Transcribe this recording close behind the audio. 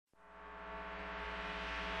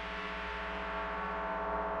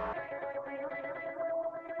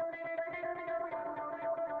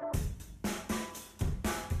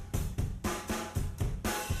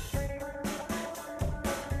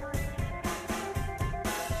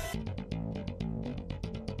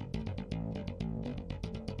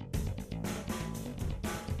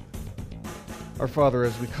Our Father,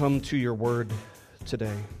 as we come to your word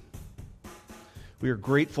today, we are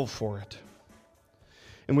grateful for it.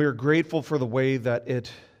 And we are grateful for the way that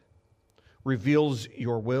it reveals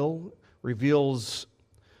your will, reveals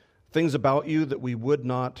things about you that we would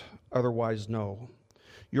not otherwise know.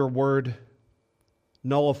 Your word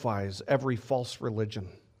nullifies every false religion.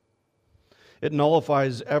 It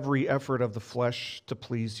nullifies every effort of the flesh to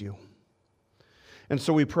please you. And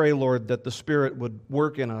so we pray, Lord, that the Spirit would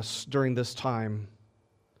work in us during this time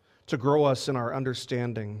to grow us in our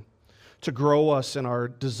understanding, to grow us in our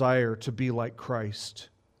desire to be like Christ,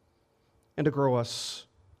 and to grow us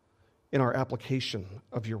in our application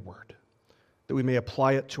of your word, that we may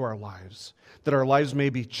apply it to our lives, that our lives may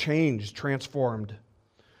be changed, transformed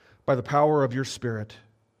by the power of your Spirit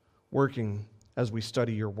working as we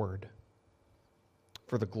study your word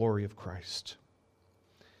for the glory of Christ.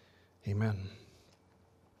 Amen.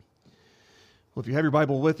 Well, if you have your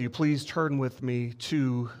Bible with you, please turn with me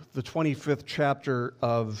to the 25th chapter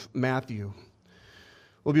of Matthew.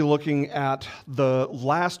 We'll be looking at the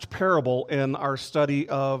last parable in our study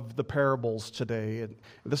of the parables today.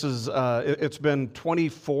 This is, it's been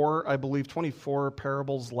 24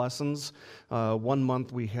 parables lessons. 1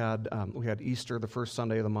 month we had Easter, the first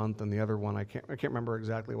Sunday of the month, and the other one I can't remember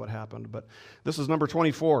exactly what happened. But this is number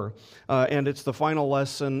 24, and it's the final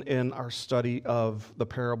lesson in our study of the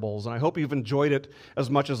parables. And I hope you've enjoyed it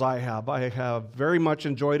as much as I have. I have very much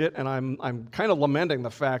enjoyed it, and I'm kind of lamenting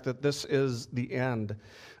the fact that this is the end.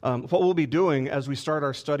 What we'll be doing as we start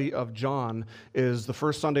our study of John is the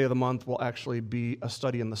first Sunday of the month will actually be a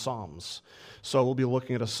study in the Psalms. So we'll be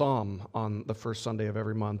looking at a psalm on the first Sunday of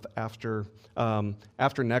every month after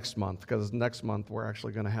next month, because next month we're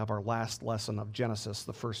actually going to have our last lesson of Genesis,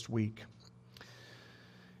 the first week.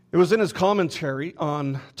 It was in his commentary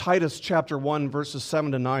on Titus chapter 1, verses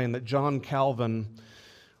 7 to 9, that John Calvin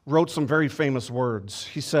wrote some very famous words.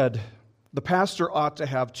 He said, "The pastor ought to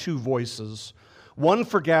have two voices, one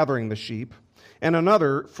for gathering the sheep, and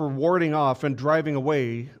another for warding off and driving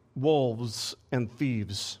away wolves and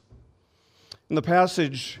thieves." In the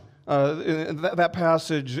passage, that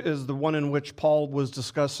passage is the one in which Paul was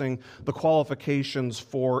discussing the qualifications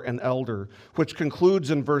for an elder, which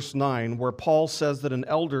concludes in verse 9, where Paul says that an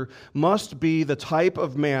elder must be the type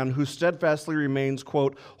of man who steadfastly remains,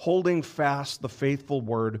 quote, "holding fast the faithful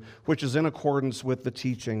word, which is in accordance with the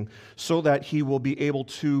teaching, so that he will be able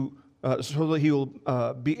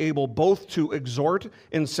both to exhort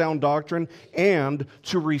in sound doctrine and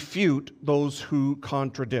to refute those who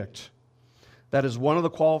contradict." That is one of the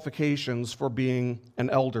qualifications for being an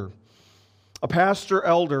elder. A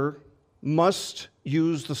pastor-elder must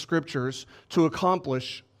use the Scriptures to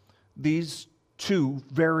accomplish these two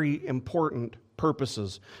very important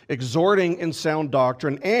purposes: exhorting in sound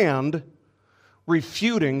doctrine and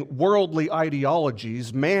refuting worldly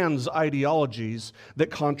ideologies, man's ideologies that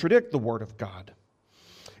contradict the Word of God.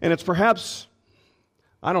 And it's perhaps,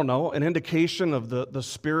 an indication of the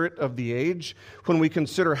spirit of the age when we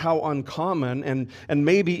consider how uncommon and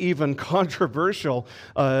maybe even controversial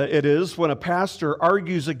it is when a pastor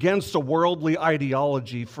argues against a worldly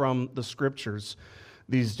ideology from the Scriptures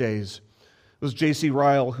these days. It was J.C.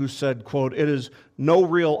 Ryle who said, quote, "It is no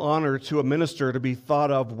real honor to a minister to be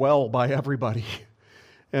thought of well by everybody,"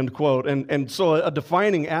 end quote. And so a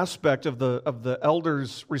defining aspect of the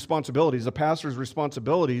elder's responsibilities, the pastor's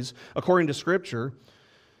responsibilities, according to Scripture,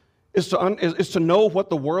 is to know what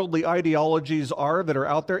the worldly ideologies are that are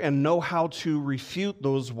out there and know how to refute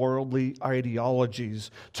those worldly ideologies,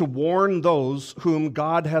 to warn those whom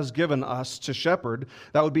God has given us to shepherd,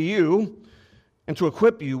 that would be you, and to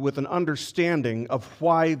equip you with an understanding of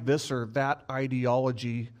why this or that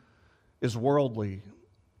ideology is worldly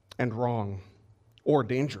and wrong, or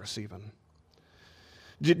dangerous even.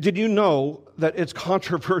 Did you know that it's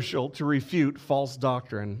controversial to refute false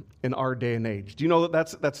doctrine in our day and age? Do you know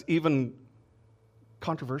that that's even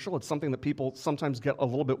controversial? It's something that people sometimes get a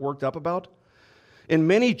little bit worked up about. In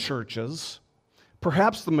many churches,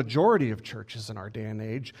 perhaps the majority of churches in our day and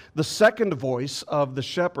age, the second voice of the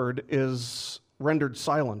shepherd is rendered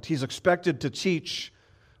silent. He's expected to teach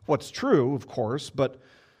what's true, of course, but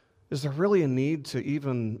is there really a need to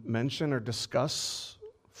even mention or discuss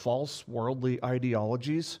false worldly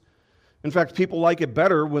ideologies? In fact, people like it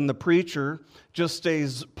better when the preacher just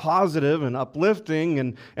stays positive and uplifting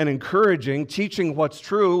and encouraging, teaching what's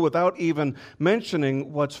true without even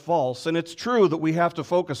mentioning what's false. And it's true that we have to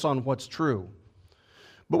focus on what's true.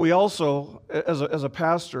 But we also, as a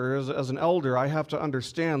pastor, as an elder, I have to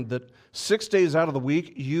understand that 6 days out of the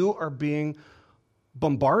week, you are being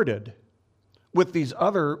bombarded with these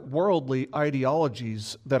other worldly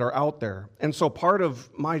ideologies that are out there. And so part of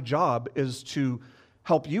my job is to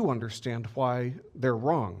help you understand why they're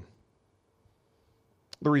wrong.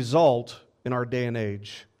 The result in our day and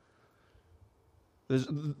age is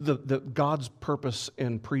God's purpose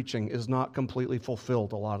in preaching is not completely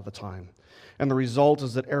fulfilled a lot of the time. And the result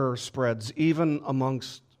is that error spreads even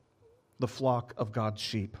amongst the flock of God's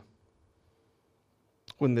sheep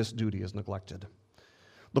when this duty is neglected.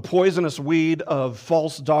 The poisonous weed of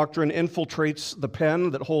false doctrine infiltrates the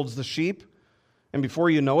pen that holds the sheep, and before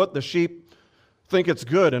you know it, the sheep think it's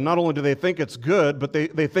good. And not only do they think it's good, but they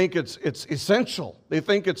think it's essential. They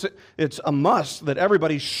think it's a must that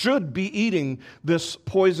everybody should be eating this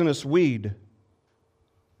poisonous weed.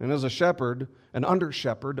 And as a shepherd, an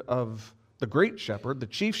under-shepherd of the great shepherd, the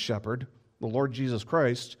chief shepherd, the Lord Jesus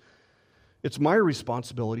Christ, it's my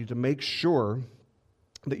responsibility to make sure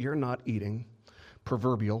that you're not eating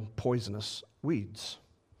proverbial poisonous weeds.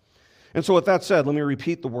 And so with that said, let me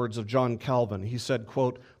repeat the words of John Calvin. He said,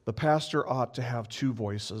 quote, "The pastor ought to have two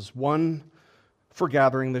voices, one for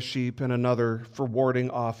gathering the sheep and another for warding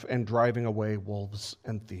off and driving away wolves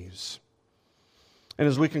and thieves." And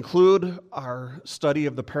as we conclude our study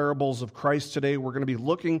of the parables of Christ today, we're going to be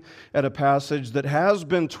looking at a passage that has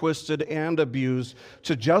been twisted and abused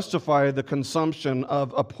to justify the consumption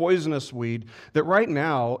of a poisonous weed that right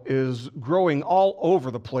now is growing all over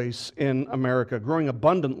the place in America, growing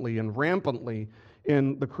abundantly and rampantly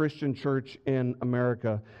in the Christian church in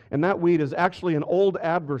America. And that weed is actually an old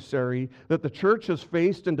adversary that the church has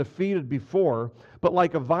faced and defeated before, but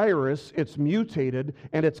like a virus, it's mutated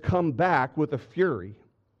and it's come back with a fury.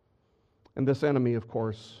 And this enemy, of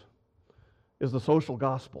course, is the social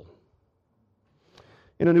gospel.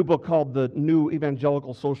 In a new book called The New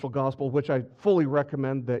Evangelical Social Gospel, which I fully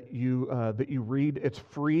recommend that you read, it's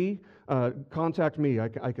free. Contact me.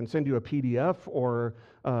 I can send you a PDF or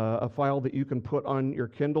a file that you can put on your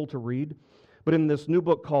Kindle to read. But in this new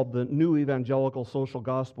book called The New Evangelical Social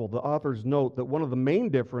Gospel, the authors note that one of the main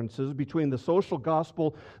differences between the social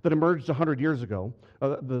gospel that emerged 100 years ago,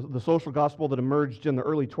 the social gospel that emerged in the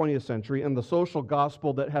early 20th century, and the social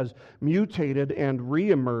gospel that has mutated and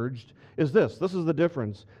reemerged is this. This is the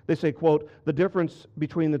difference. They say, quote, "The difference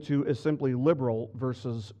between the two is simply liberal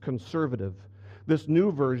versus conservative. This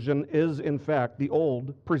new version is, in fact, the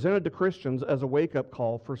old, presented to Christians as a wake-up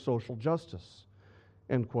call for social justice."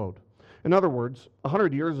 End quote. In other words,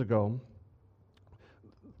 100 years ago,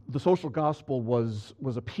 the social gospel was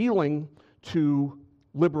appealing to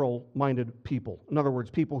liberal-minded people. In other words,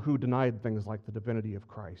 people who denied things like the divinity of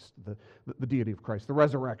Christ, the deity of Christ, the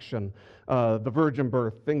resurrection, the virgin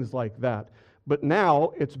birth, things like that. But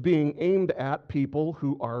now it's being aimed at people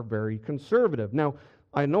who are very conservative. Now,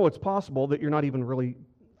 I know it's possible that you're not even really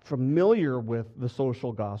familiar with the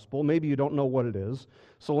social gospel. Maybe you don't know what it is.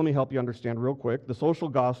 So let me help you understand real quick. The social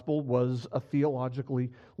gospel was a theologically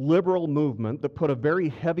liberal movement that put a very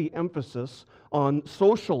heavy emphasis on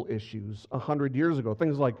social issues 100 years ago.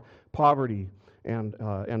 Things like poverty and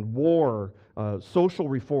war, social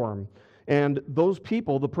reform. And those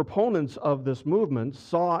people, the proponents of this movement,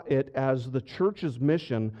 saw it as the church's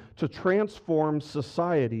mission to transform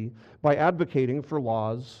society by advocating for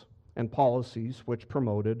laws and policies which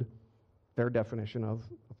promoted their definition of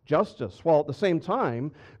justice. While at the same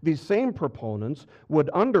time, these same proponents would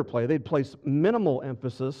underplay, they'd place minimal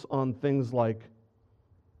emphasis on things like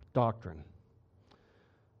doctrine,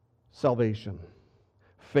 salvation,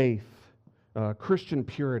 faith, Christian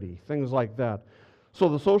purity, things like that. So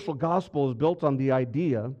the social gospel is built on the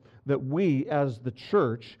idea that we as the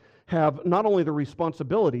church have not only the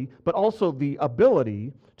responsibility, but also the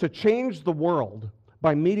ability to change the world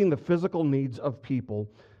by meeting the physical needs of people,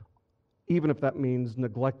 even if that means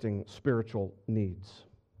neglecting spiritual needs.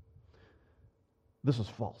 This is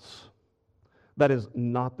false. That is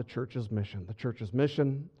not the church's mission. The church's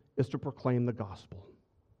mission is to proclaim the gospel.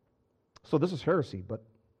 So this is heresy, but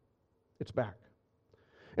it's back.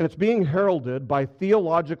 And it's being heralded by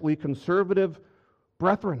theologically conservative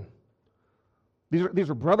brethren. These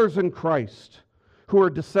are brothers in Christ who are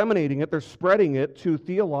disseminating it, they're spreading it to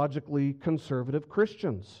theologically conservative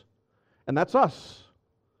Christians. And that's us.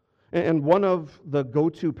 And one of the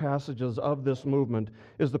go-to passages of this movement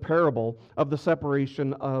is the parable of the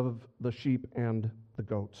separation of the sheep and the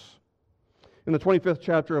goats. In the 25th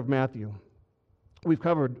chapter of Matthew, we've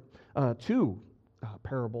covered two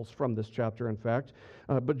parables from this chapter, in fact.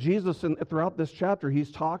 But Jesus, throughout this chapter,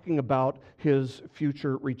 he's talking about his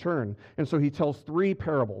future return. And so he tells three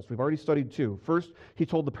parables. We've already studied two. First, he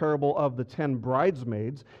told the parable of the 10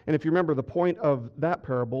 bridesmaids. And if you remember, the point of that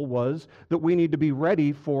parable was that we need to be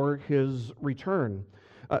ready for his return.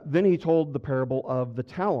 Then he told the parable of the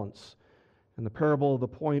talents. And the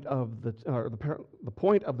point of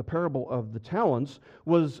the parable of the talents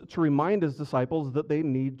was to remind his disciples that they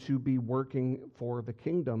need to be working for the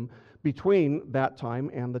kingdom between that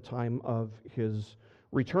time and the time of his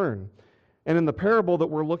return. And in the parable that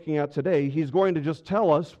we're looking at today, he's going to just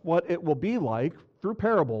tell us what it will be like through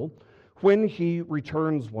parable when he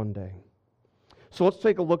returns one day. So let's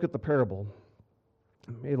take a look at the parable.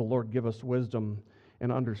 May the Lord give us wisdom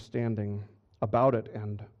and understanding about it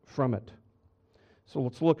and from it. So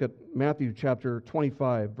let's look at Matthew chapter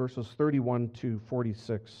 25, verses 31 to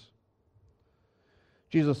 46.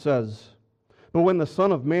 Jesus says, "But when the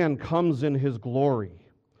Son of Man comes in his glory,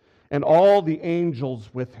 and all the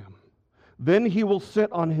angels with him, then he will sit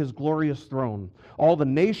on his glorious throne. All the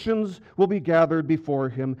nations will be gathered before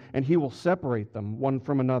him, and he will separate them one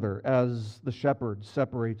from another, as the shepherd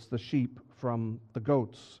separates the sheep from the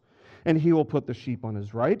goats. And he will put the sheep on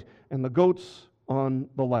his right, and the goats on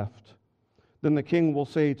the left. Then the king will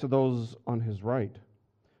say to those on his right,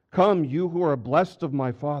 'Come, you who are blessed of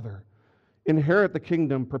my Father, inherit the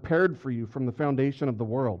kingdom prepared for you from the foundation of the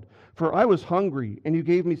world. For I was hungry, and you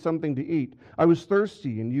gave me something to eat. I was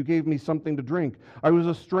thirsty, and you gave me something to drink. I was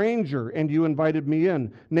a stranger, and you invited me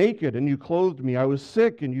in. Naked, and you clothed me. I was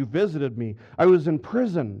sick, and you visited me. I was in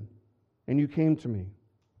prison, and you came to me.'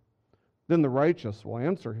 Then the righteous will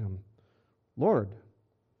answer him, 'Lord,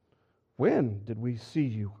 when did we see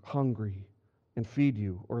you hungry and feed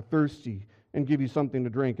you, or thirsty and give you something to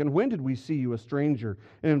drink? And when did we see you a stranger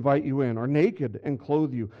and invite you in, or naked and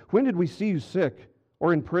clothe you? When did we see you sick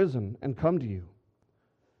or in prison and come to you?'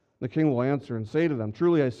 The king will answer and say to them,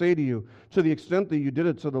 'Truly I say to you, to the extent that you did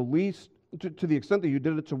it to the extent that you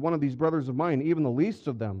did it to one of these brothers of mine, even the least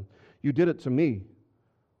of them, you did it to me.'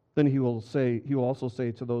 Then he will also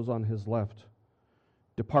say to those on his left,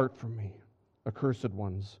 'Depart from me, accursed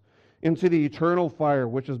ones, into the eternal fire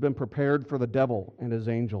which has been prepared for the devil and his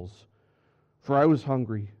angels. For I was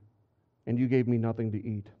hungry, and you gave me nothing to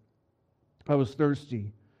eat. I was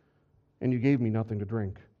thirsty, and you gave me nothing to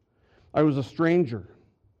drink. I was a stranger,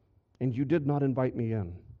 and you did not invite me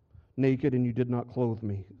in. Naked, and you did not clothe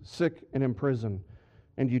me. Sick and in prison,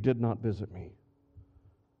 and you did not visit me.'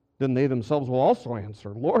 Then they themselves will also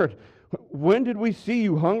answer, 'Lord, when did we see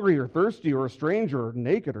you hungry or thirsty or a stranger or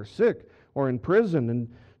naked or sick or in prison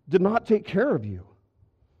and did not take care of you?'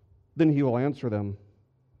 Then he will answer them,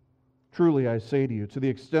 'Truly I say to you, to the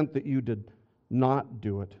extent that you did not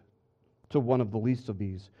do it to one of the least of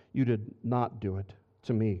these, you did not do it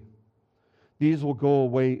to me.' These will go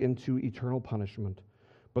away into eternal punishment,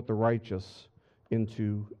 but the righteous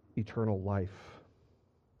into eternal life."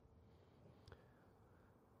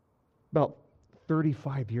 About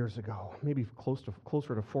 35 years ago, maybe closer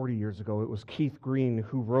to 40 years ago, it was Keith Green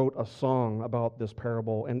who wrote a song about this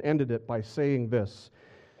parable and ended it by saying this.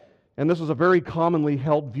 And this is a very commonly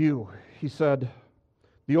held view. He said,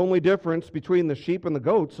 "The only difference between the sheep and the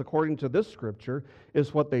goats, according to this scripture,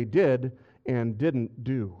 is what they did and didn't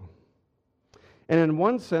do." And in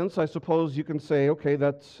one sense, I suppose you can say, okay,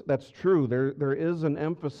 that's true. There is an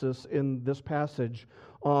emphasis in this passage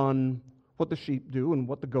on what the sheep do and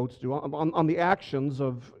what the goats do, on the actions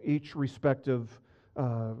of each respective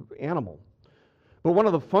animal. But one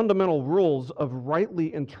of the fundamental rules of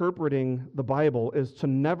rightly interpreting the Bible is to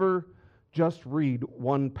never just read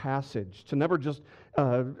one passage, to never just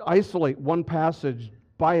isolate one passage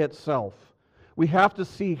by itself. We have to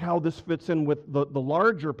see how this fits in with the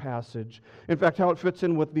larger passage, in fact, how it fits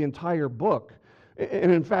in with the entire book,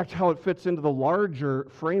 and in fact, how it fits into the larger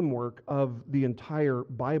framework of the entire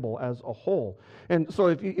Bible as a whole. And so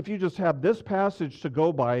if you just have this passage to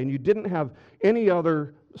go by and you didn't have any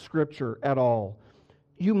other scripture at all,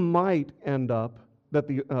 you might end up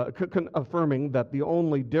affirming that the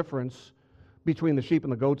only difference between the sheep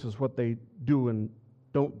and the goats is what they do and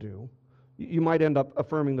don't do. You might end up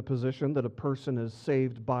affirming the position that a person is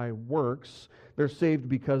saved by works. They're saved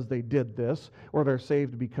because they did this, or they're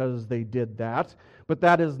saved because they did that. But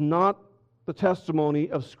that is not the testimony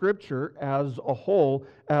of Scripture as a whole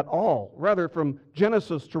at all. Rather, from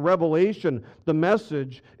Genesis to Revelation, the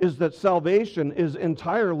message is that salvation is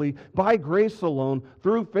entirely by grace alone,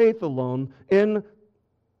 through faith alone, in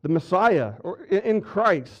the Messiah, or in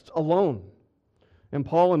Christ alone. And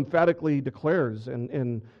Paul emphatically declares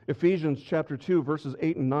in Ephesians chapter 2, verses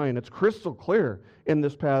 8 and 9, it's crystal clear in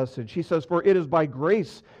this passage. He says, "For it is by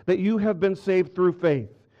grace that you have been saved through faith,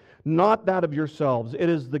 not that of yourselves. It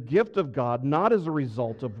is the gift of God, not as a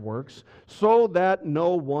result of works, so that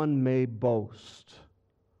no one may boast."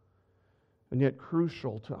 And yet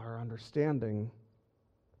crucial to our understanding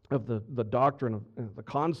of the doctrine of the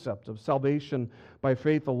concept of salvation by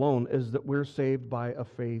faith alone is that we're saved by a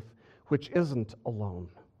faith which isn't alone.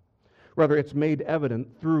 Rather, it's made evident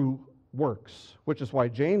through works, which is why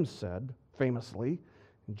James said, famously,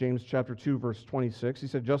 in James chapter 2, verse 26, he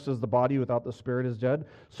said, just as the body without the spirit is dead,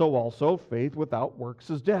 so also faith without works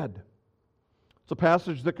is dead. It's a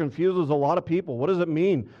passage that confuses a lot of people. What does it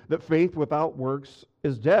mean that faith without works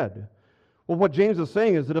is dead? Well, what James is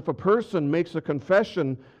saying is that if a person makes a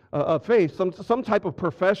confession of faith, some type of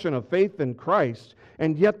profession of faith in Christ,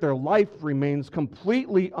 and yet their life remains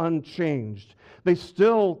completely unchanged, they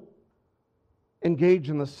still engage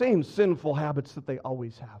in the same sinful habits that they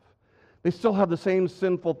always have. They still have the same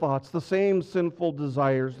sinful thoughts, the same sinful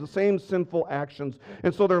desires, the same sinful actions,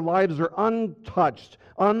 and so their lives are untouched,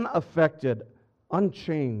 unaffected,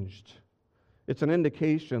 unchanged. It's an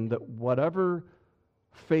indication that whatever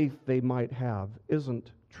faith they might have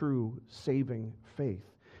isn't true saving faith.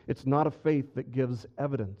 It's not a faith that gives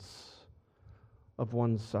evidence of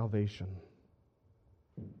one's salvation.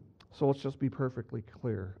 So let's just be perfectly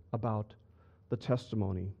clear about the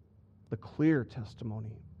testimony, the clear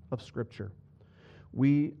testimony of Scripture.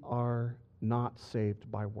 We are not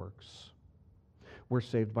saved by works. We're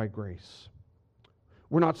saved by grace.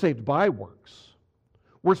 We're not saved by works.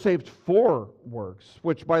 We're saved for works,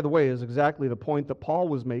 which, by the way, is exactly the point that Paul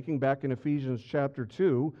was making back in Ephesians chapter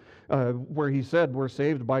 2, where he said we're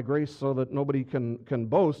saved by grace so that nobody can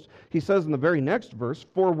boast. He says in the very next verse,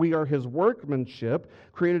 for we are his workmanship,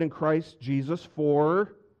 created in Christ Jesus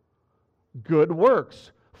for good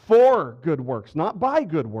works. For good works, not by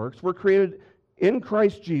good works. We're created in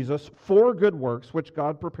Christ Jesus for good works, which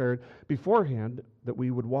God prepared beforehand that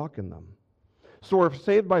we would walk in them. So we're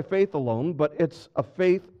saved by faith alone, but it's a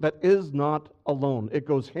faith that is not alone. It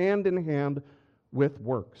goes hand in hand with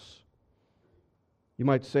works. You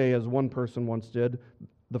might say, as one person once did,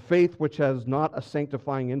 the faith which has not a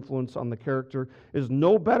sanctifying influence on the character is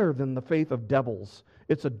no better than the faith of devils.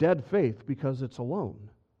 It's a dead faith because it's alone.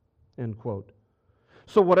 End quote.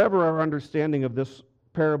 So whatever our understanding of this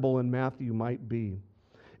parable in Matthew might be,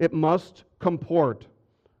 it must comport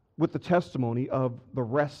with the testimony of the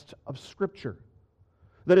rest of Scripture.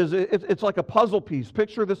 That is, it's like a puzzle piece.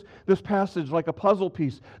 Picture this passage like a puzzle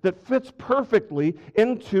piece that fits perfectly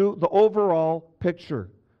into the overall picture.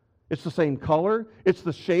 It's the same color. It's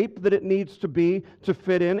the shape that it needs to be to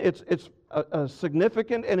fit in. It's a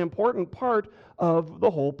significant and important part of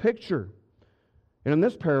the whole picture. And in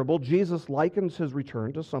this parable, Jesus likens his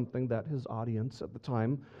return to something that his audience at the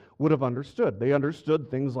time would have understood. They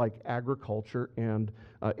understood things like agriculture and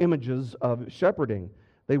images of shepherding.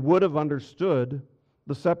 They would have understood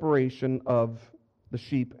the separation of the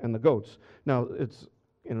sheep and the goats. Now,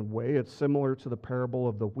 in a way, it's similar to the parable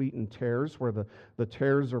of the wheat and tares, where the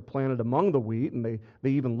tares are planted among the wheat, and they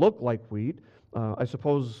even look like wheat. I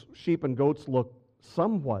suppose sheep and goats look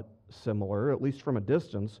somewhat similar, at least from a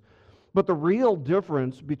distance. But the real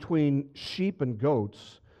difference between sheep and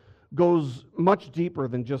goats goes much deeper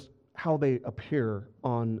than just how they appear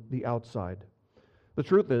on the outside. The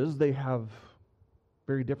truth is, they have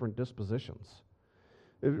very different dispositions.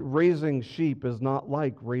 Raising sheep is not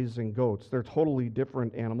like raising goats. They're totally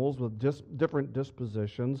different animals with different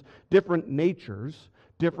dispositions, different natures,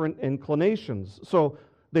 different inclinations. So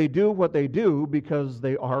they do what they do because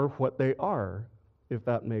they are what they are, if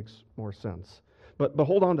that makes more sense. But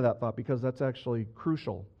hold on to that thought, because that's actually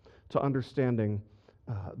crucial to understanding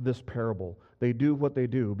this parable. They do what they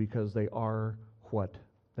do because they are what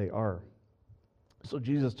they are. So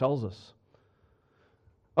Jesus tells us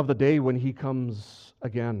of the day when he comes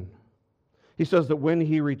again. He says that when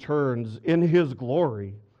he returns in his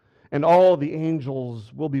glory, and all the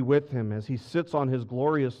angels will be with him as he sits on his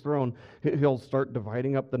glorious throne, he'll start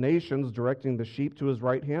dividing up the nations, directing the sheep to his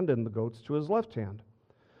right hand and the goats to his left hand.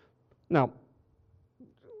 Now,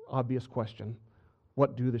 obvious question,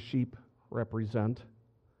 what do the sheep represent?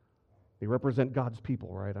 They represent God's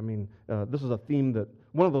people, right? I mean, this is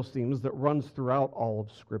one of those themes that runs throughout all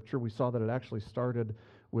of Scripture. We saw that it actually started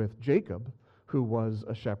with Jacob, who was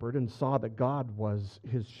a shepherd and saw that God was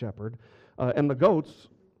his shepherd. And the goats,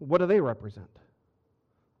 what do they represent?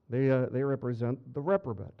 They represent the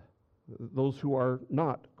reprobate, those who are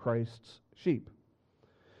not Christ's sheep.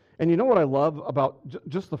 And you know what I love about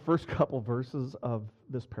just the first couple verses of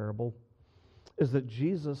this parable is that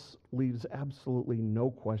Jesus leaves absolutely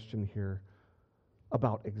no question here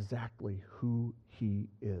about exactly who he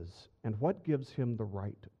is and what gives him the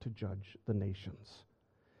right to judge the nations.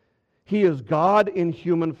 He is God in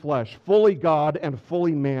human flesh, fully God and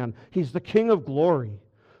fully man. He's the King of glory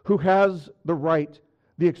who has the right,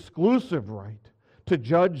 the exclusive right, to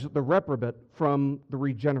judge the reprobate from the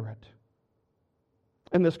regenerate.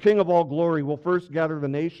 And this King of all glory will first gather the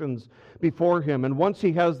nations before him. And once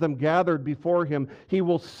he has them gathered before him, he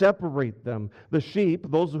will separate them. The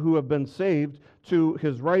sheep, those who have been saved, to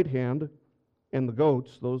his right hand, and the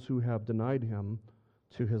goats, those who have denied him,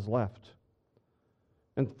 to his left.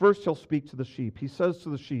 And first he'll speak to the sheep. He says to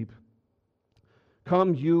the sheep,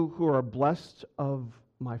 "Come, you who are blessed of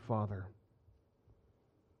my Father."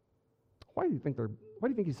 Why do you think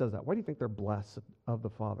he says that? Why do you think they're blessed of the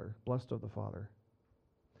Father? Blessed of the Father.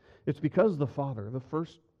 It's because the Father, the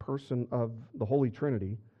first person of the Holy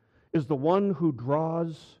Trinity, is the one who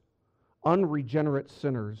draws unregenerate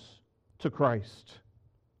sinners to Christ.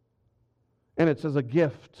 And it's as a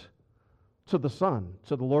gift to the Son,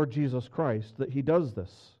 to the Lord Jesus Christ, that he does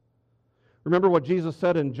this. Remember what Jesus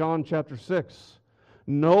said in John chapter 6,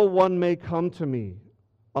 "No one may come to me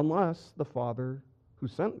unless the Father who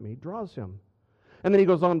sent me draws him." And then he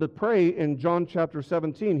goes on to pray in John chapter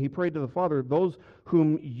 17. He prayed to the Father, "Those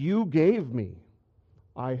whom you gave me,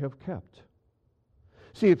 I have kept."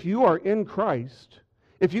 See, if you are in Christ,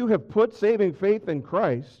 if you have put saving faith in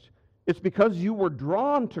Christ, it's because you were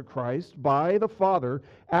drawn to Christ by the Father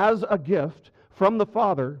as a gift from the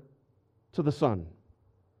Father to the Son.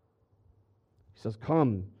 He says,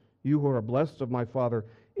 "Come, you who are blessed of my Father,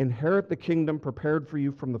 inherit the kingdom prepared for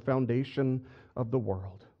you from the foundation of the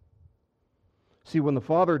world." See, when the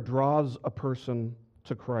Father draws a person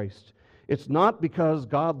to Christ, it's not because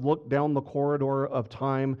God looked down the corridor of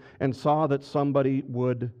time and saw that somebody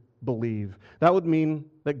would believe. That would mean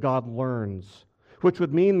that God learns, which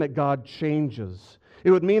would mean that God changes. It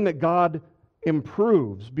would mean that God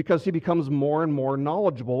improves because he becomes more and more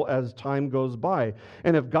knowledgeable as time goes by.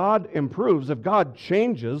 And if God improves, if God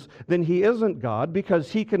changes, then he isn't God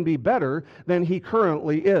because he can be better than he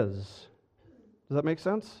currently is. Does that make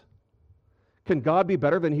sense? Can God be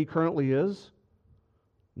better than he currently is?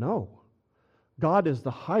 No. God is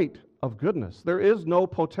the height of goodness. There is no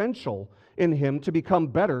potential in him to become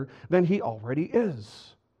better than he already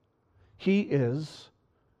is. He is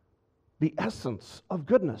the essence of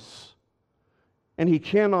goodness. And he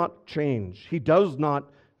cannot change. He does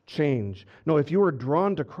not change. No, if you are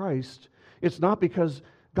drawn to Christ, it's not because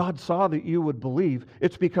God saw that you would believe.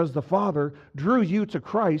 It's because the Father drew you to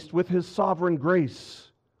Christ with his sovereign grace.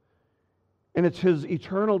 And it's his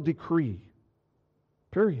eternal decree.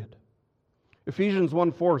 Period. Ephesians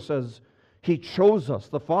 1:4 says, he chose us,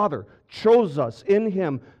 the Father chose us in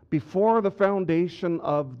him before the foundation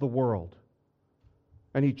of the world.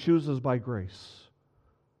 And he chooses by grace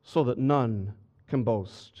so that none can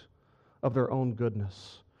boast of their own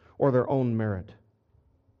goodness or their own merit.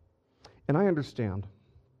 And I understand,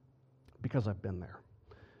 because I've been there,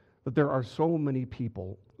 that there are so many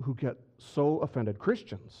people who get so offended,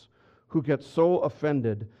 Christians, who get so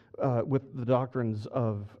offended with the doctrines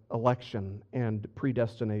of election and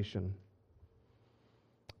predestination.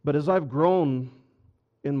 But as I've grown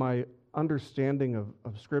in my understanding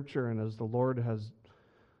of Scripture and as the Lord has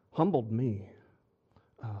humbled me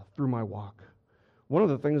through my walk, one of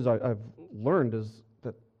the things I've learned is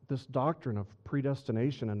that this doctrine of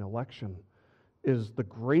predestination and election is the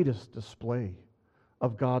greatest display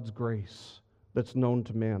of God's grace that's known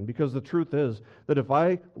to man. Because the truth is that if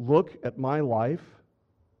I look at my life,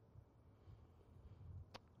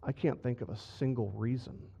 I can't think of a single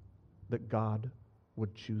reason that God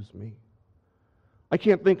would choose me. I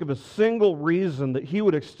can't think of a single reason that he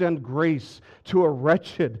would extend grace to a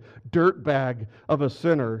wretched dirtbag of a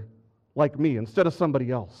sinner like me instead of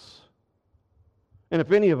somebody else. And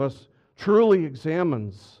if any of us truly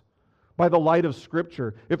examines by the light of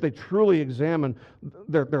Scripture, if they truly examine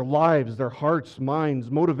their lives, their hearts, minds,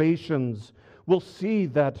 motivations, we'll see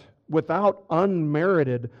that without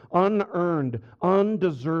unmerited, unearned,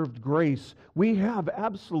 undeserved grace, we have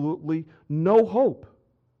absolutely no hope.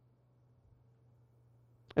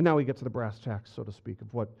 And now we get to the brass tacks, so to speak,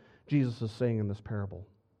 of what Jesus is saying in this parable.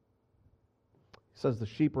 He says the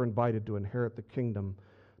sheep are invited to inherit the kingdom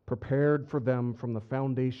prepared for them from the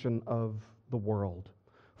foundation of the world.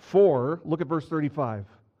 For, look at verse 35.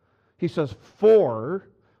 He says, for,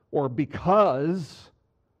 or because,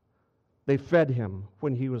 they fed him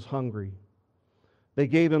when he was hungry. They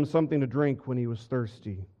gave him something to drink when he was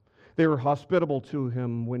thirsty. They were hospitable to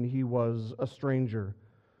him when he was a stranger.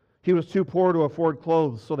 He was too poor to afford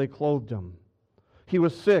clothes, so they clothed him. He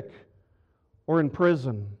was sick or in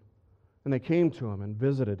prison, and they came to him and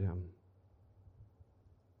visited him.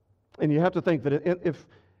 And you have to think that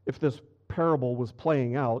if this parable was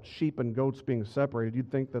playing out, sheep and goats being separated,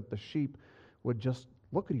 you'd think that the sheep would just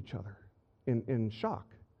look at each other in shock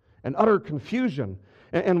and utter confusion.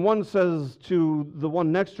 And one says to the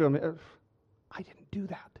one next to him, I didn't do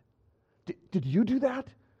that. Did you do that?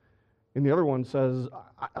 And the other one says,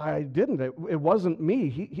 I didn't. It wasn't me.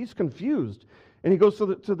 He's confused. And he goes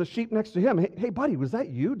to the sheep next to him. Hey, buddy, was that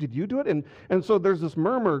you? Did you do it? And so there's this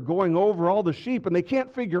murmur going over all the sheep, and they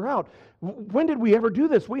can't figure out, when did we ever do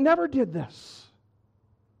this? We never did this.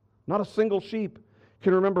 Not a single sheep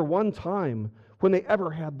can remember one time when they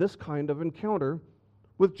ever had this kind of encounter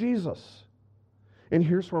with Jesus. And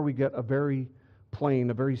here's where we get a very plain,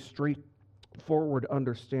 a very straightforward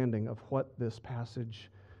understanding of what this passage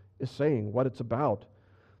is saying, what it's about.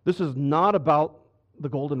 This is not about the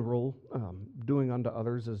golden rule, doing unto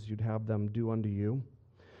others as you'd have them do unto you.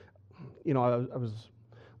 You know, I was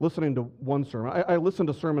listening to one sermon. I listen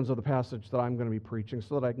to sermons of the passage that I'm going to be preaching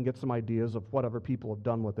so that I can get some ideas of what other people have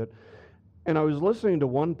done with it. And I was listening to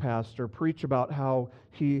one pastor preach about how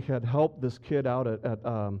he had helped this kid out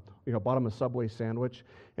bought him a Subway sandwich.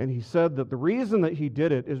 And he said that the reason that he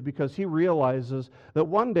did it is because he realizes that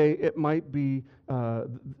one day it might be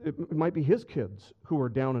his kids who are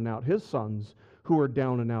down and out, his sons who are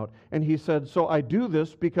down and out. And he said, so I do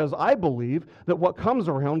this because I believe that what comes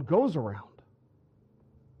around goes around.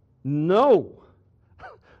 No,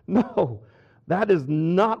 no, that is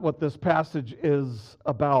not what this passage is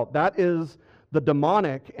about. That is the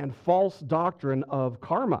demonic and false doctrine of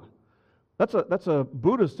karma. That's a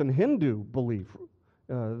Buddhist and Hindu belief,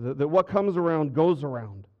 that what comes around goes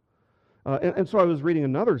around. And so I was reading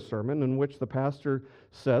another sermon in which the pastor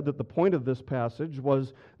said that the point of this passage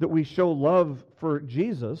was that we show love for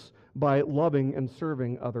Jesus by loving and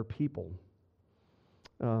serving other people.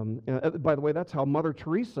 And by the way, that's how Mother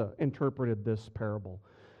Teresa interpreted this parable.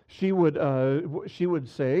 She would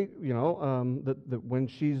say, that when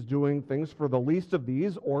she's doing things for the least of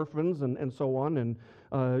these, orphans and so on, and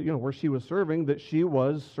where she was serving, that she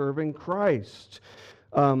was serving Christ.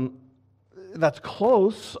 That's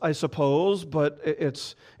close, I suppose, but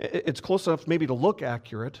it's close enough maybe to look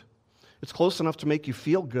accurate. It's close enough to make you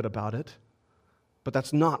feel good about it, but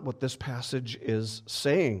that's not what this passage is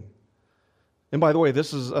saying. And by the way,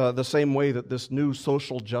 this is the same way that this new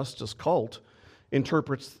social justice cult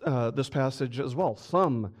interprets this passage as well.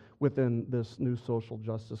 Some within this new social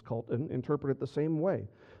justice cult interpret it the same way.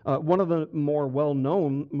 One of the more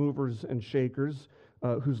well-known movers and shakers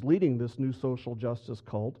who's leading this new social justice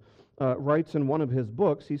cult writes in one of his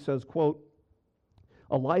books, he says, quote,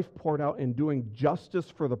 "A life poured out in doing justice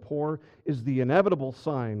for the poor is the inevitable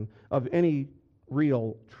sign of any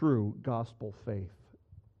real, true gospel faith."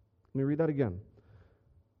 Let me read that again.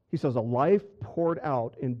 He says, "A life poured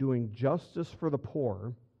out in doing justice for the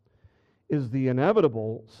poor is the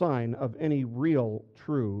inevitable sign of any real,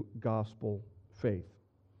 true gospel faith."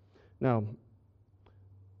 Now,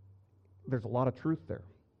 there's a lot of truth there.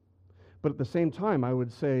 But at the same time, I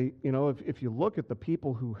would say, if you look at the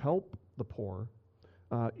people who help the poor,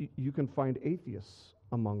 you can find atheists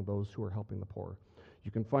among those who are helping the poor.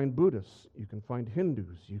 You can find Buddhists. You can find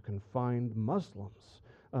Hindus. You can find Muslims.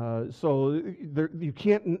 So you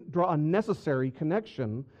can't draw a necessary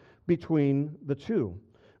connection between the two.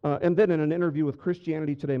 And then in an interview with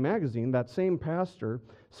Christianity Today magazine, that same pastor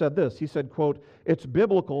said this. He said, quote, "It's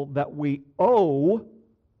biblical that we owe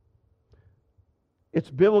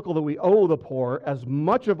the poor as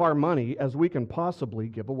much of our money as we can possibly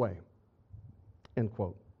give away." End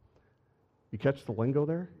quote. You catch the lingo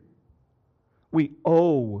there? We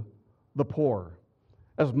owe the poor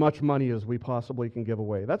as much money as we possibly can give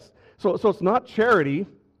away. So it's not charity,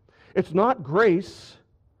 it's not grace,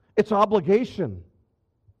 it's obligation.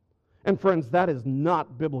 And friends, that is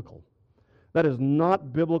not biblical. That is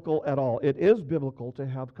not biblical at all. It is biblical to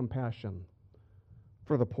have compassion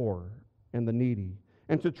for the poor and the needy,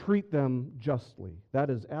 and to treat them justly. That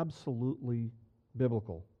is absolutely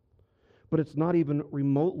biblical. But it's not even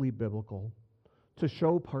remotely biblical to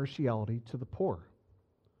show partiality to the poor.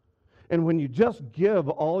 And when you just give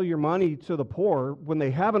all your money to the poor when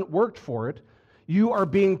they haven't worked for it, you are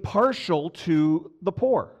being partial to the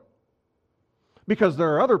poor. Because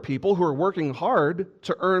there are other people who are working hard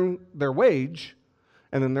to earn their wage,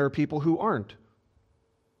 and then there are people who aren't,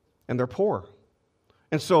 and they're poor.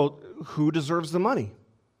 And so, who deserves the money?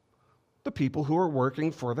 The people who are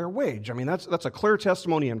working for their wage. I mean, that's a clear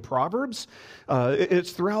testimony in Proverbs.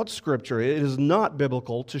 It's throughout Scripture. It is not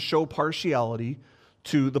biblical to show partiality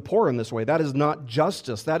to the poor in this way. That is not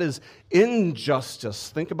justice. That is injustice.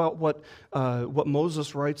 Think about what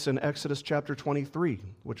Moses writes in Exodus chapter 23,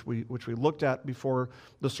 which we looked at before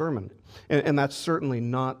the sermon. And that's certainly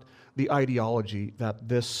not the ideology that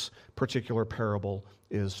this particular parable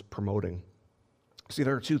is promoting. See,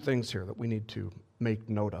 there are two things here that we need to make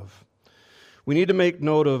note of. We need to make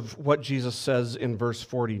note of what Jesus says in verse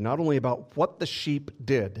 40, not only about what the sheep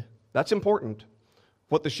did, that's important,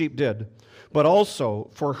 what the sheep did, but also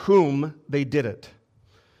for whom they did it.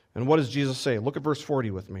 And what does Jesus say? Look at verse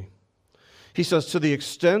 40 with me. He says, to the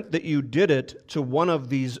extent that you did it to one of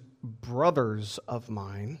these brothers of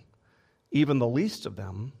mine, even the least of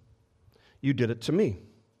them, you did it to me.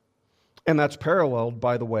 And that's paralleled,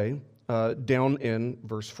 by the way, down in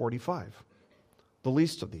verse 45. The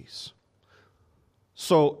least of these.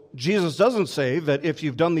 So Jesus doesn't say that if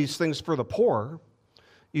you've done these things for the poor,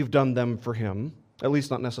 you've done them for him, at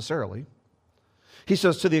least not necessarily. He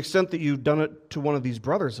says, to the extent that you've done it to one of these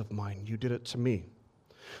brothers of mine, you did it to me.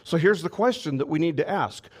 So here's the question that we need to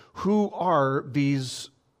ask. Who are these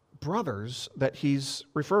brothers that he's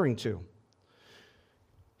referring to?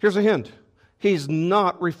 Here's a hint. He's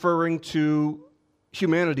not referring to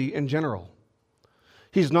humanity in general.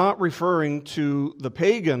 He's not referring to the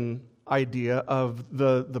pagan idea of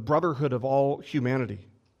the brotherhood of all humanity.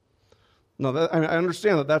 Now, I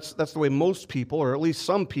understand that that's the way most people, or at least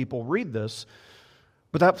some people, read this,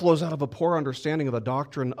 but that flows out of a poor understanding of the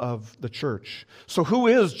doctrine of the church. So who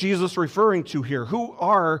is Jesus referring to here? Who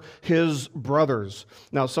are his brothers?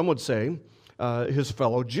 Now, some would say his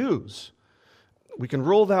fellow Jews. We can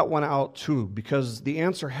rule that one out too, because the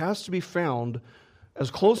answer has to be found as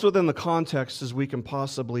close within the context as we can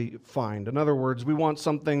possibly find. In other words, we want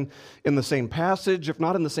something in the same passage, if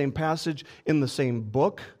not in the same passage, in the same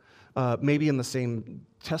book, maybe in the same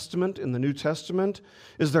Testament, in the New Testament.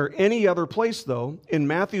 Is there any other place, though, in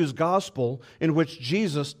Matthew's gospel in which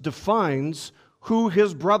Jesus defines who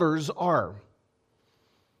his brothers are?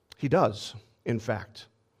 He does, in fact.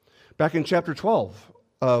 Back in chapter 12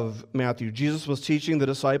 of Matthew, Jesus was teaching the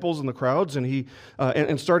disciples and the crowds,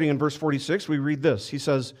 and starting in verse 46, we read this. He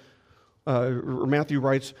says, Matthew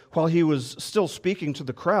writes, while he was still speaking to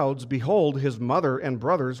the crowds, behold, his mother and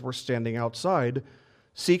brothers were standing outside,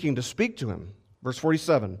 seeking to speak to him. Verse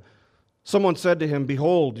 47, someone said to him,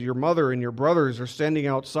 behold, your mother and your brothers are standing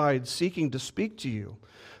outside, seeking to speak to you.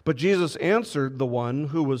 But Jesus answered the one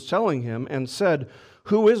who was telling him and said,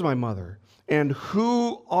 who is my mother? And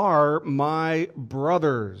who are my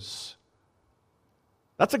brothers?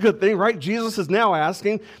 That's a good thing, right? Jesus is now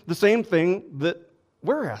asking the same thing that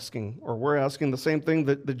we're asking, or we're asking the same thing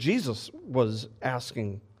that Jesus was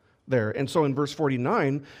asking there. And so in verse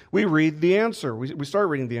 49, we read the answer. We start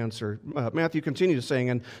reading the answer. Matthew continues saying,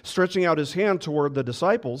 and stretching out his hand toward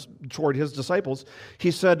his disciples,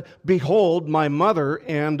 he said, behold, my mother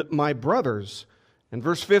and my brothers. And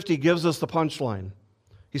verse 50 gives us the punchline.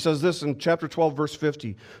 He says this in chapter 12, verse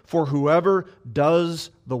 50, for whoever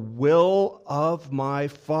does the will of my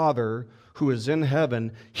Father who is in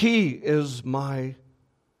heaven, he is my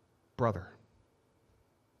brother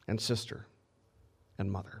and sister and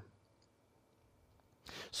mother.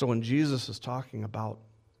 So when Jesus is talking about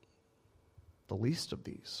the least of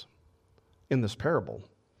these in this parable,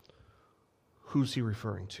 who's he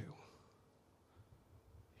referring to?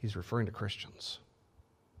 He's referring to Christians.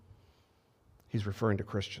 He's referring to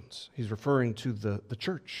Christians. He's referring to the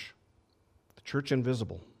church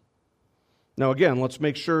invisible. Now again, let's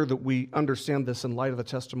make sure that we understand this in light of the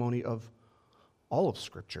testimony of all of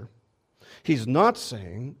Scripture. He's not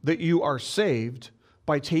saying that you are saved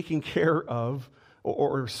by taking care of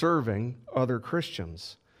or serving other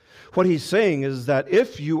Christians. What he's saying is that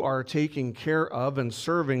if you are taking care of and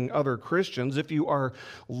serving other Christians, if you are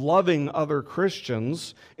loving other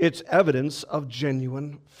Christians, it's evidence of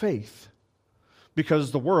genuine faith.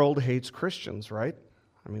 Because the world hates Christians, right?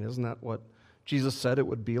 I mean, isn't that what Jesus said it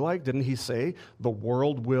would be like? Didn't he say, the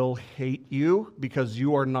world will hate you because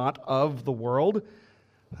you are not of the world?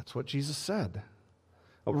 That's what Jesus said.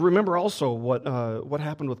 Remember also what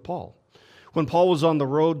happened with Paul. When Paul was on the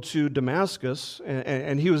road to Damascus,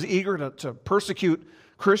 and he was eager to persecute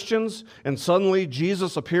Christians, and suddenly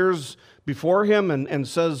Jesus appears before him and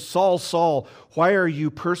says, Saul, Saul, why are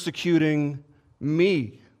you persecuting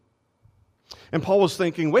me? And Paul was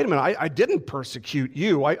thinking, wait a minute, I didn't persecute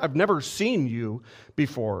you. I've never seen you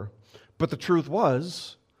before. But the truth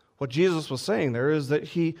was, what Jesus was saying there is that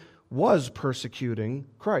he was persecuting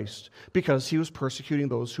Christ because he was persecuting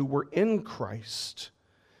those who were in Christ.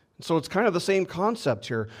 So it's kind of the same concept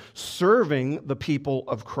here. Serving the people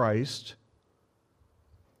of Christ,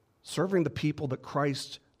 serving the people that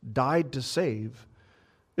Christ died to save,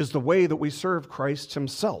 is the way that we serve Christ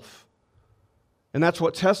himself. And that's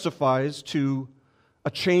what testifies to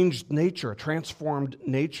a changed nature, a transformed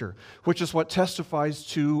nature, which is what testifies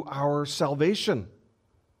to our salvation.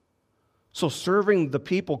 So serving the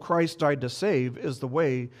people Christ died to save is the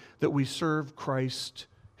way that we serve Christ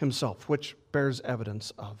himself, which bears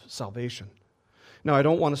evidence of salvation. Now, I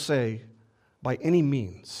don't want to say by any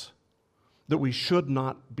means that we should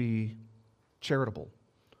not be charitable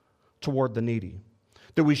toward the needy,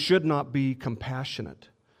 that we should not be compassionate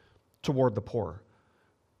toward the poor.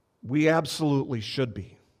 We absolutely should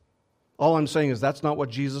be. All I'm saying is that's not what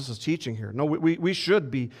Jesus is teaching here. No, we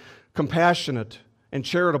should be compassionate and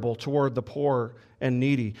charitable toward the poor and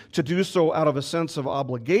needy. To do so out of a sense of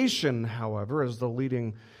obligation, however, as the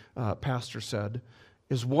leading pastor said,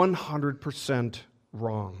 is 100%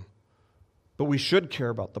 wrong. But we should care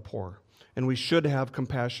about the poor, and we should have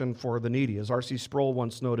compassion for the needy. As R.C. Sproul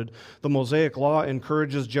once noted, the Mosaic Law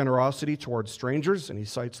encourages generosity towards strangers, and he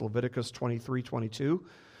cites Leviticus 23:22,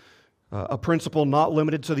 a principle not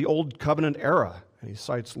limited to the Old Covenant era, and he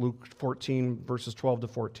cites Luke 14, verses 12 to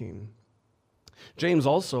 14. James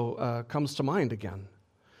also comes to mind again.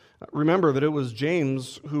 Remember that it was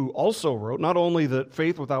James who also wrote not only that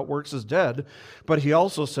faith without works is dead, but he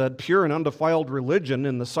also said, pure and undefiled religion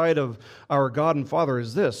in the sight of our God and Father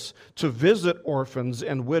is this, to visit orphans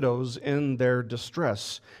and widows in their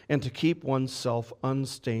distress, and to keep oneself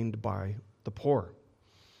unstained by the poor.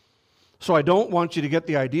 So I don't want you to get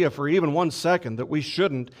the idea for even 1 second that we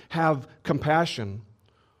shouldn't have compassion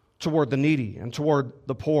toward the needy and toward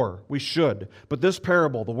the poor. We should. But this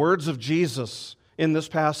parable, the words of Jesus in this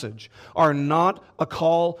passage, are not a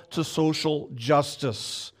call to social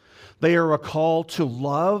justice. They are a call to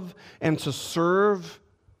love and to serve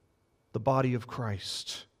the body of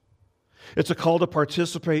Christ. It's a call to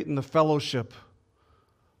participate in the fellowship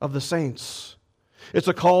of the saints. It's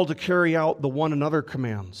a call to carry out the one another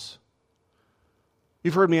commands.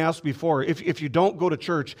 You've heard me ask before, if you don't go to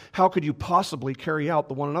church, how could you possibly carry out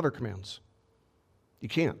the one another commands? You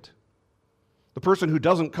can't. The person who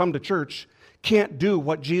doesn't come to church can't do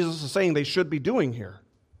what Jesus is saying they should be doing here.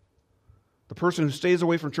 The person who stays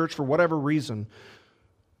away from church for whatever reason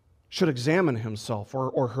should examine himself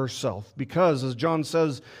or herself, because as John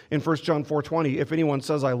says in 1 John 4:20, if anyone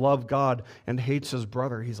says, I love God and hates his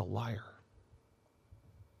brother, he's a liar.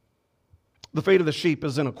 The fate of the sheep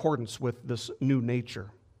is in accordance with this new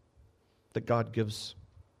nature that God gives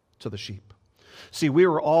to the sheep. See, we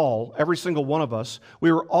were all, every single one of us,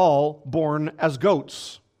 we were all born as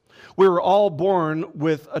goats. We were all born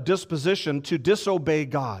with a disposition to disobey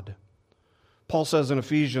God. Paul says in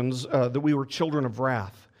Ephesians that we were children of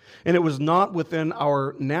wrath. And it was not within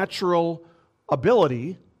our natural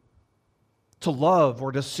ability to love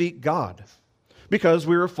or to seek God, because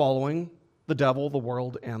we were following the devil, the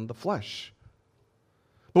world, and the flesh.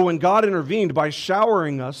 But when God intervened by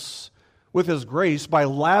showering us with His grace, by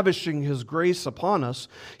lavishing His grace upon us,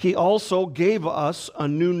 He also gave us a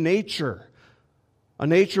new nature, a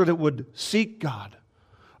nature that would seek God,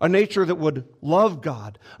 a nature that would love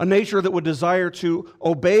God, a nature that would desire to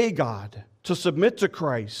obey God, to submit to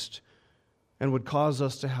Christ, and would cause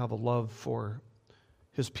us to have a love for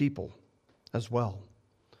His people as well.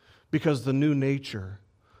 Because the new nature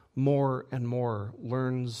more and more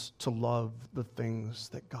learns to love the things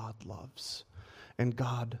that God loves. And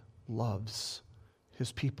God loves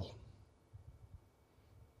His people.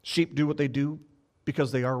 Sheep do what they do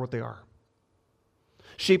because they are what they are.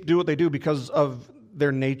 Sheep do what they do because of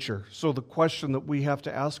their nature. So the question that we have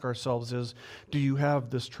to ask ourselves is, do you have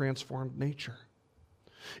this transformed nature?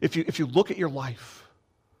 If you look at your life,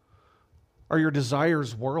 are your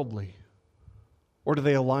desires worldly? Or do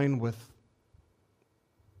they align with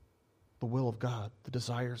the will of God, the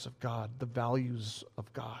desires of God, the values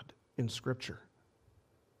of God in Scripture?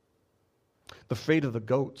 The fate of the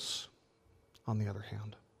goats, on the other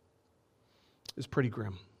hand, is pretty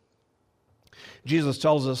grim. Jesus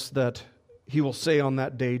tells us that He will say on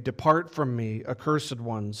that day, "Depart from me, accursed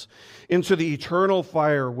ones, into the eternal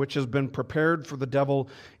fire which has been prepared for the devil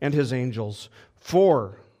and his angels.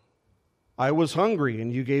 For I was hungry,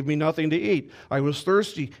 and you gave me nothing to eat. I was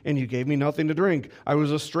thirsty, and you gave me nothing to drink. I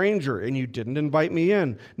was a stranger, and you didn't invite me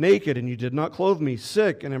in. Naked, and you did not clothe me.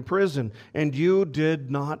 Sick and in prison, and you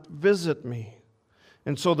did not visit me."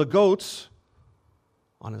 And so the goats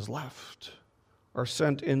on His left are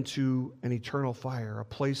sent into an eternal fire, a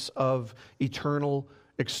place of eternal,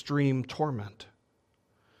 extreme torment.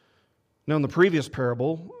 Now, in the previous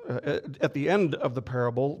parable, at the end of the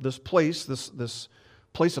parable, this place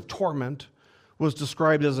of torment was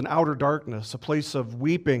described as an outer darkness, a place of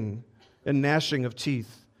weeping and gnashing of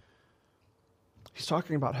teeth. He's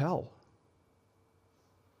talking about hell.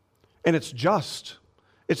 And it's just.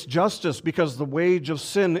 It's justice, because the wage of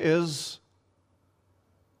sin is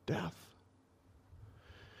death.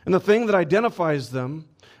 And the thing that identifies them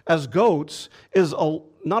as goats is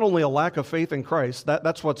not only a lack of faith in Christ,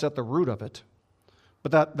 that's what's at the root of it,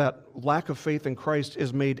 but that lack of faith in Christ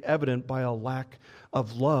is made evident by a lack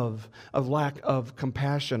of love, a lack of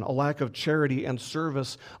compassion, a lack of charity and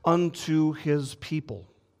service unto his people,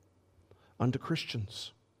 unto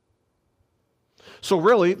Christians. So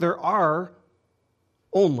really, there are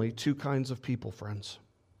only two kinds of people, friends.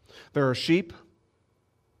 There are sheep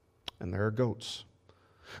and there are goats.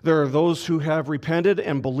 There are those who have repented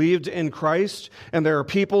and believed in Christ, and there are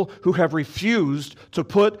people who have refused to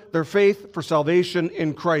put their faith for salvation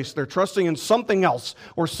in Christ. They're trusting in something else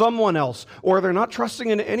or someone else, or they're not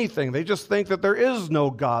trusting in anything. They just think that there is no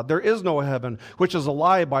God, there is no heaven, which is a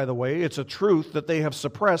lie, by the way. It's a truth that they have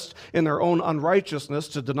suppressed in their own unrighteousness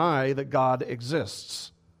to deny that God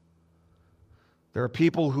exists. There are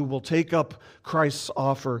people who will take up Christ's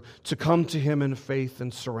offer to come to him in faith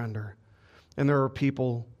and surrender. And there are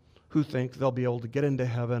people who think they'll be able to get into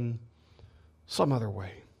heaven some other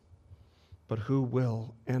way, but who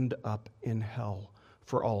will end up in hell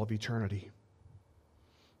for all of eternity.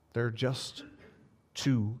 There are just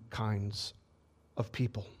two kinds of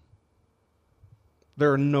people.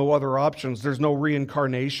 There are no other options. There's no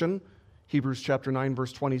reincarnation. Hebrews chapter 9,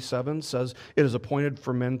 verse 27 says, "It is appointed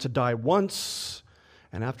for men to die once,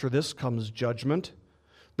 and after this comes judgment."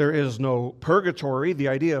 There is no purgatory. The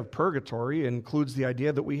idea of purgatory includes the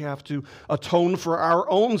idea that we have to atone for our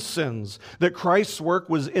own sins, that Christ's work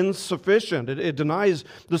was insufficient. It denies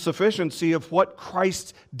the sufficiency of what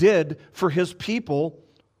Christ did for his people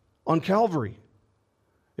on Calvary.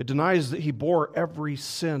 It denies that he bore every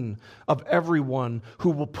sin of everyone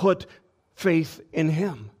who will put faith in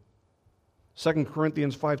him. 2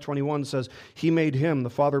 Corinthians 5:21 says, "He made him,"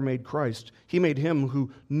 the Father made Christ, "He made him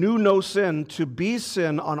who knew no sin to be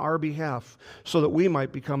sin on our behalf, so that we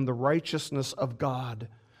might become the righteousness of God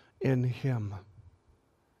in him."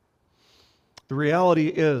 The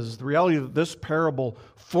reality that this parable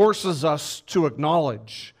forces us to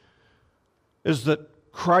acknowledge is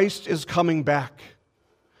that Christ is coming back.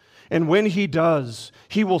 And when he does,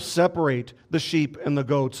 he will separate the sheep and the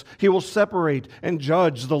goats. He will separate and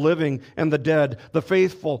judge the living and the dead, the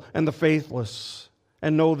faithful and the faithless.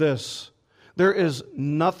 And know this, there is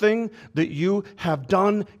nothing that you have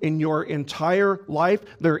done in your entire life,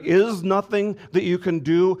 there is nothing that you can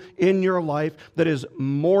do in your life that is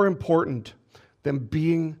more important than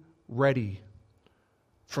being ready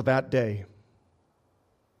for that day.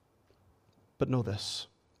 But know this,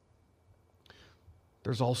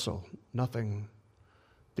 there's also nothing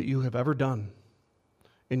that you have ever done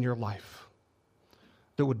in your life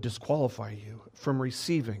that would disqualify you from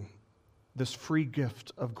receiving this free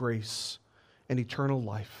gift of grace and eternal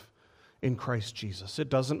life in Christ Jesus. It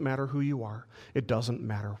doesn't matter who you are. It doesn't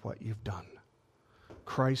matter what you've done.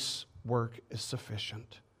 Christ's work is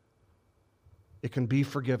sufficient. It can be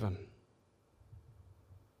forgiven.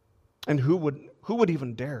 And who would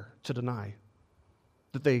even dare to deny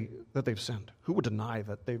that they've sinned? Who would deny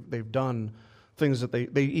that they've done things that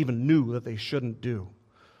they even knew that they shouldn't do?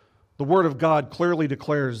 The Word of God clearly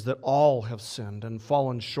declares that all have sinned and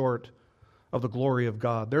fallen short of the glory of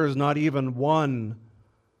God. There is not even one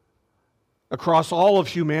across all of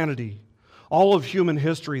humanity, all of human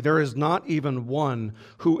history, there is not even one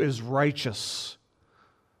who is righteous.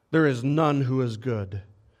 There is none who is good,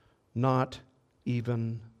 not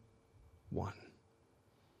even one.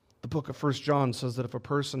 The book of 1 John says that if a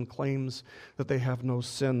person claims that they have no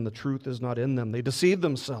sin, the truth is not in them. They deceive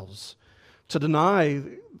themselves. To deny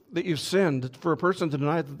that you've sinned, for a person to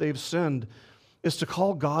deny that they've sinned, is to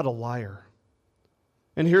call God a liar.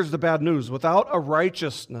 And here's the bad news. Without a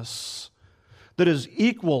righteousness that is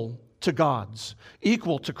equal to God's,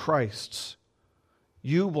 equal to Christ's,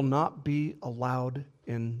 you will not be allowed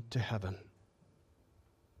into heaven.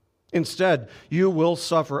 Instead, you will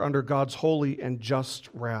suffer under God's holy and just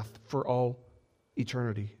wrath for all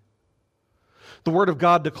eternity. The Word of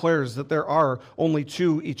God declares that there are only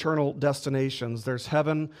two eternal destinations. There's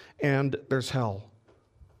heaven and there's hell.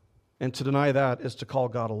 And to deny that is to call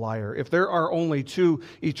God a liar. If there are only two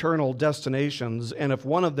eternal destinations, and if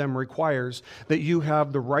one of them requires that you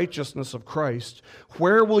have the righteousness of Christ,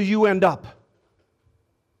 where will you end up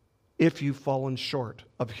if you've fallen short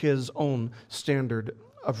of His own standard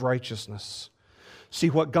of righteousness? See,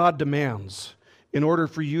 what God demands in order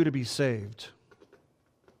for you to be saved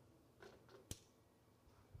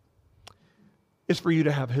is for you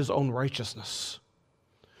to have His own righteousness,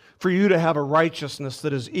 for you to have a righteousness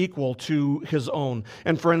that is equal to His own.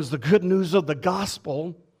 And friends, the good news of the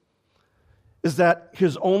gospel is that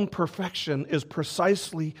His own perfection is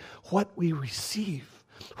precisely what we receive,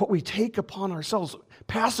 what we take upon ourselves.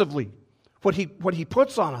 passively what he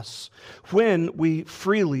puts on us when we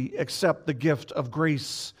freely accept the gift of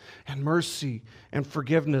grace and mercy and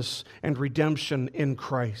forgiveness and redemption in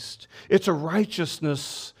Christ. It's a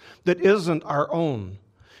righteousness that isn't our own.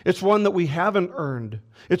 It's one that we haven't earned.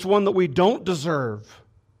 It's one that we don't deserve.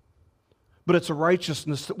 But it's a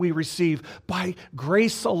righteousness that we receive by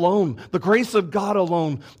grace alone, the grace of God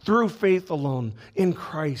alone, through faith alone, in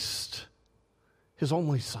Christ, His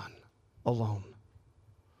only Son alone.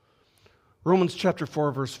 Romans chapter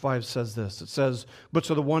 4, verse 5 says this. It says, "But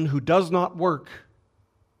to the one who does not work,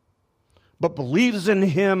 but believes in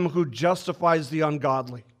Him who justifies the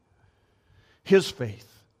ungodly, his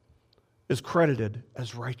faith is credited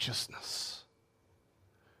as righteousness."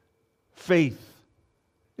 Faith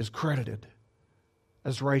is credited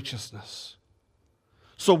as righteousness.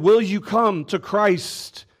 So will you come to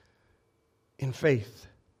Christ in faith?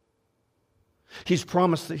 He's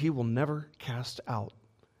promised that He will never cast out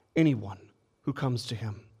anyone who comes to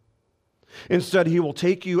Him. Instead, He will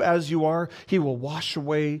take you as you are. He will wash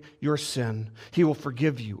away your sin. He will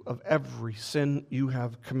forgive you of every sin you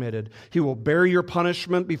have committed. He will bear your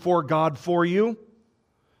punishment before God for you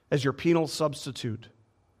as your penal substitute.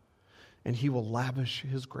 And He will lavish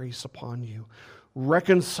His grace upon you,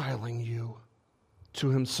 reconciling you to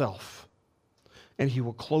Himself. And He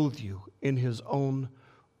will clothe you in His own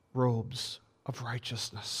robes of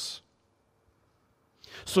righteousness.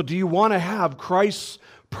 So do you want to have Christ's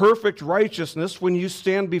perfect righteousness when you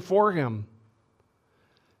stand before Him?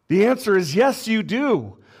 The answer is yes, you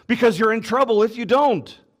do, because you're in trouble if you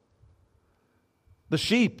don't. The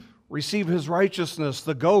sheep receive His righteousness.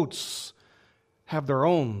 The goats have their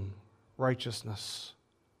own righteousness.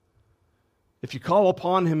 If you call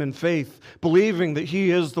upon Him in faith, believing that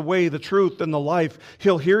He is the way, the truth, and the life,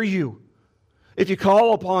 He'll hear you. If you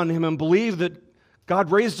call upon Him and believe that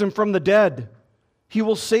God raised Him from the dead, He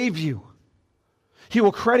will save you. He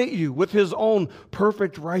will credit you with His own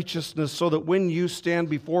perfect righteousness so that when you stand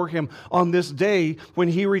before Him on this day, when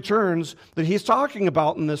He returns, that He's talking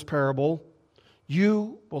about in this parable,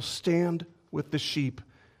 you will stand with the sheep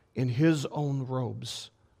in His own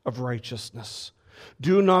robes of righteousness.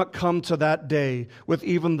 Do not come to that day with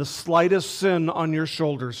even the slightest sin on your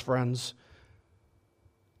shoulders, friends.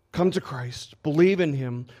 Come to Christ, believe in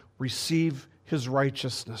Him, receive His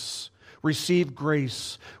righteousness. Receive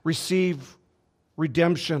grace, receive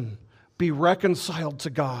redemption, be reconciled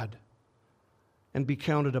to God, and be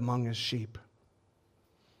counted among His sheep.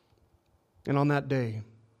 And on that day,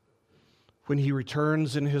 when He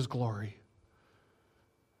returns in His glory,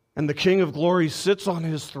 and the King of glory sits on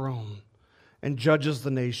His throne and judges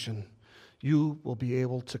the nation, you will be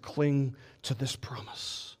able to cling to this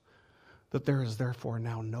promise, that there is therefore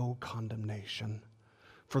now no condemnation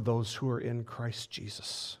for those who are in Christ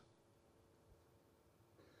Jesus.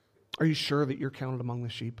 Are you sure that you're counted among the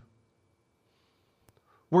sheep?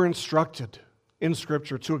 We're instructed in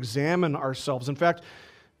Scripture to examine ourselves. In fact,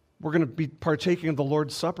 we're going to be partaking of the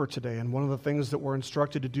Lord's Supper today, and one of the things that we're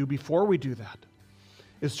instructed to do before we do that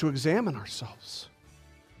is to examine ourselves.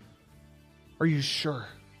 Are you sure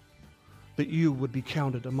that you would be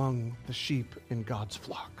counted among the sheep in God's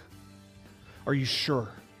flock? Are you sure?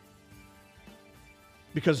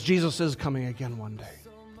 Because Jesus is coming again one day.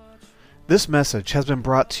 This message has been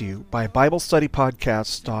brought to you by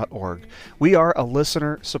BibleStudyPodcasts.org. We are a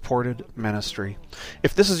listener-supported ministry.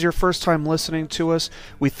 If this is your first time listening to us,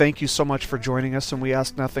 we thank you so much for joining us, and we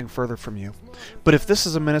ask nothing further from you. But if this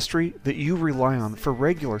is a ministry that you rely on for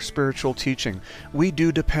regular spiritual teaching, we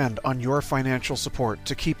do depend on your financial support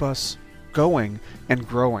to keep us going and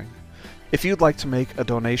growing. If you'd like to make a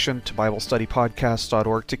donation to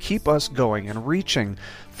BibleStudyPodcasts.org to keep us going and reaching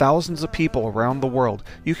thousands of people around the world,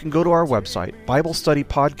 you can go to our website,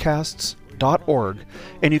 BibleStudyPodcasts.org,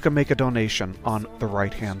 and you can make a donation on the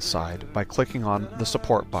right-hand side by clicking on the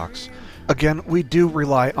support box. Again, we do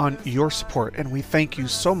rely on your support, and we thank you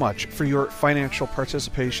so much for your financial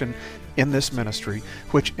participation in this ministry,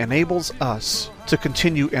 which enables us to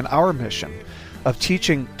continue in our mission of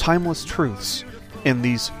teaching timeless truths in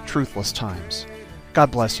these truthless times.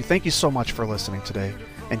 God bless you. Thank you so much for listening today,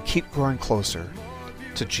 and keep growing closer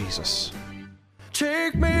to Jesus.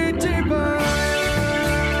 Take me deeper.